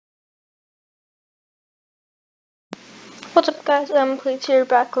What's up guys, I'm Please here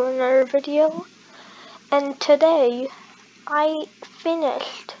back with another video, and today I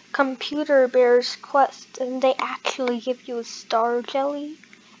finished Computer Bear's quest, and they actually give you a star jelly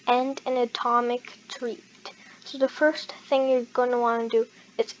and an atomic treat. So the first thing you're going to want to do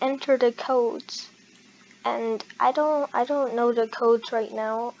is enter the codes, and I don't know the codes right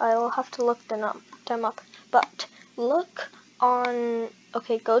now. I'll have to look them up, but look on,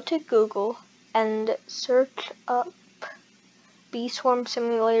 go to Google and search up Bee Swarm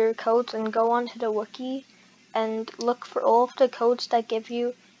Simulator codes and go onto the wiki and look for all of the codes that give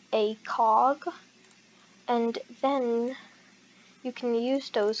you a cog, and then you can use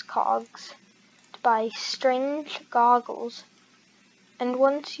those cogs to buy strange goggles. And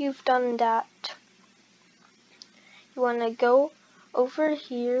once you've done that, you want to go over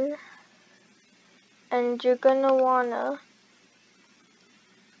here and you're gonna wanna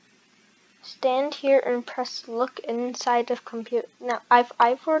stand here and press look inside of computer. Now I've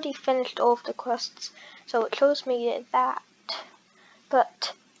already finished all of the quests, so it shows me that,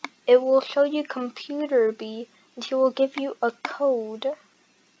 but it will show you Computer Bee and he will give you a code.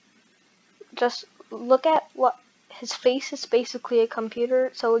 Just look at what his face is, basically a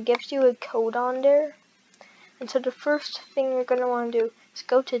computer, so it gives you a code on there. And so the first thing you're gonna want to do is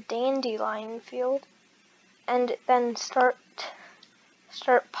go to Dandelion Field and then start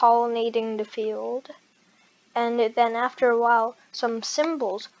pollinating the field, and then after a while some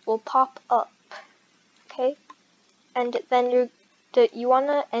symbols will pop up, okay? And then you want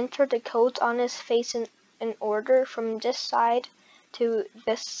to enter the codes on his face in order from this side to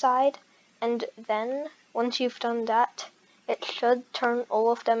this side, and then once you've done that, it should turn all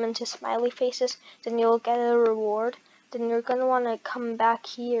of them into smiley faces. Then you'll get a reward. Then you're going to want to come back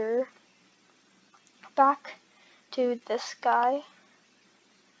here, back to this guy,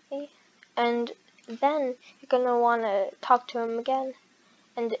 and then you're going to want to talk to him again,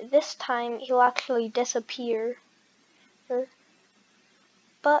 and this time he'll actually disappear.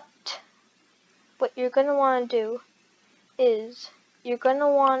 But what you're going to want to do is you're going to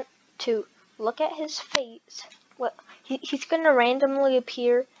want to look at his face. He's going to randomly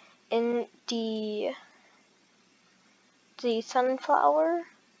appear in the sunflower,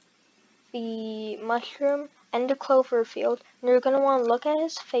 the mushroom, and the clover field, and you're going to want to look at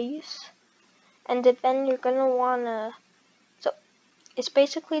his face, and then you're going to want to, so it's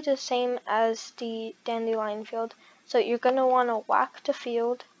basically the same as the dandelion field, so you're going to want to whack the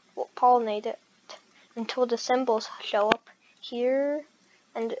field, pollinate it, until the symbols show up here,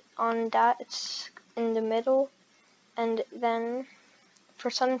 and on that it's in the middle, and then for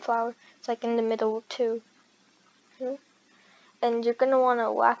sunflower it's like in the middle too. And you're going to want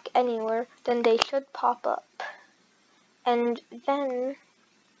to whack anywhere, then they should pop up. And then you're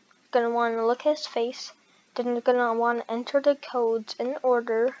going to want to look at his face, then you're going to want to enter the codes in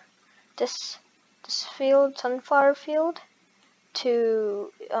order. This field, sunflower field,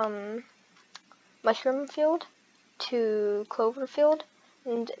 to mushroom field, to clover field,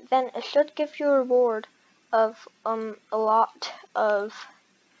 and then it should give you a reward of a lot of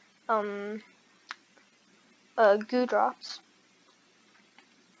goo drops.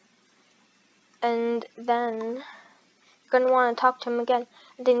 And then you're going to want to talk to him again,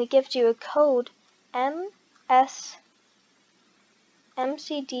 and then he gives you a code MCDS,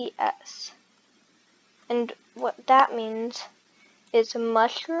 and what that means is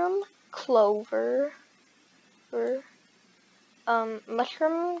mushroom, clover,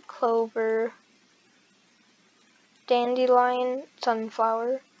 dandelion,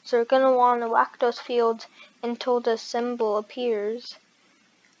 sunflower. So you're going to want to whack those fields until the symbol appears.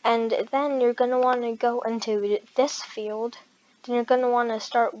 And then you're going to want to go into this field. Then you're going to want to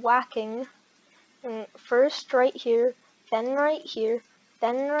start whacking. And first right here, then right here,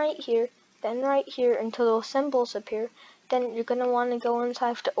 then right here, then right here, until those symbols appear. Then you're going to want to go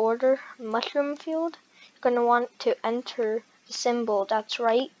inside the order mushroom field. You're going to want to enter the symbol that's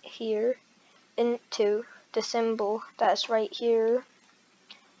right here into the symbol that's right here.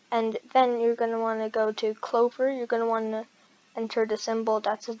 And then you're going to want to go to clover. You're going to want to enter the symbol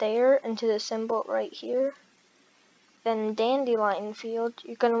that's there into the symbol right here. Then dandelion field,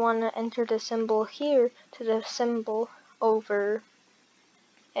 you're going to want to enter the symbol here to the symbol over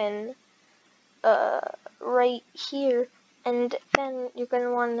and right here. And then you're going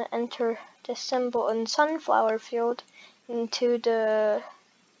to want to enter the symbol in sunflower field into the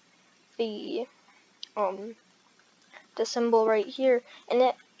symbol right here, and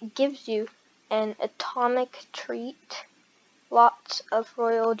it gives you an atomic treat, lots of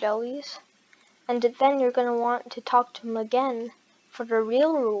royal jellies. And then you're going to want to talk to him again for the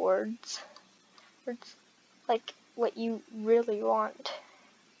real rewards. Like what you really want.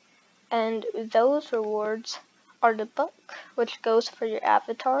 And those rewards are the book, which goes for your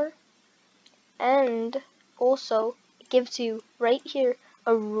avatar, and also gives you right here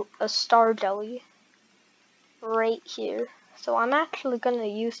a star jelly right here. So I'm actually gonna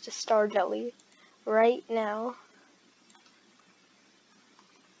use the star jelly right now.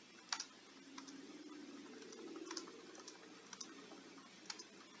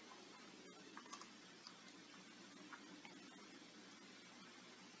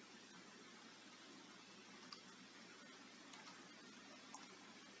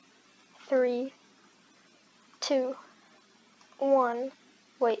 Three, two, one.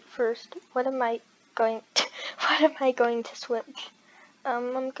 Wait, first, what am I going to, what am I going to switch?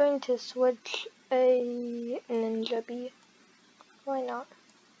 I'm going to switch a ninja bee. Why not?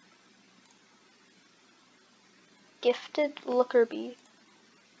 Gifted looker bee.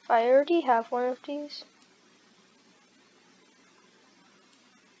 If I already have one of these.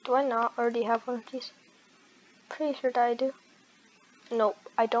 Do I not already have one of these? Pretty sure that I do. Nope,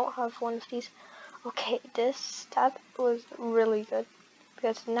 I don't have one of these. Okay, that was really good.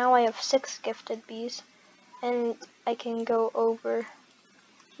 Because now I have 6 gifted bees. And I can go over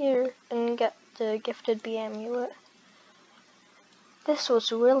here and get the gifted bee amulet. This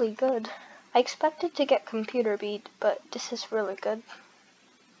was really good. I expected to get computer bead, but this is really good.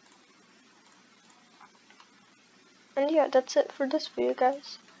 And yeah, that's it for this video,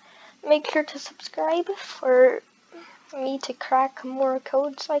 guys. Make sure to subscribe for me to crack more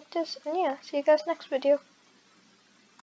codes like this. And yeah, see you guys next video.